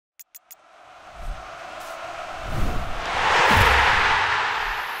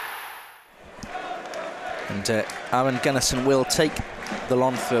And Aaron Gunnison will take the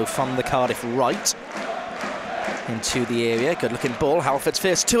long throw from the Cardiff right into the area. Good looking ball. Halford's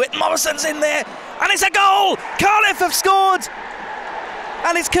first to it. Morrison's in there. And it's a goal! Cardiff have scored!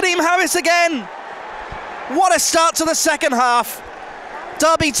 And it's Kadeem Harris again. What a start to the second half.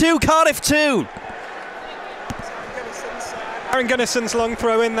 Derby 2, Cardiff 2. Aaron Gunnison's long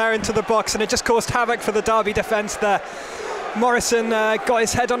throw in there into the box, and it just caused havoc for the Derby defence there. Morrison got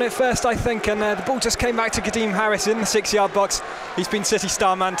his head on it first, I think, and the ball just came back to Kadeem Harris in the 6-yard box. He's been City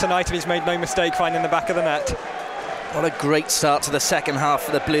star man tonight, and he's made no mistake finding the back of the net. What a great start to the second half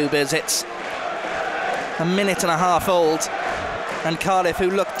for the Bluebirds. It's a minute and a half old, and Cardiff, who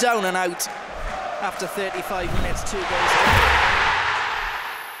looked down and out after 35 minutes, 2 goals.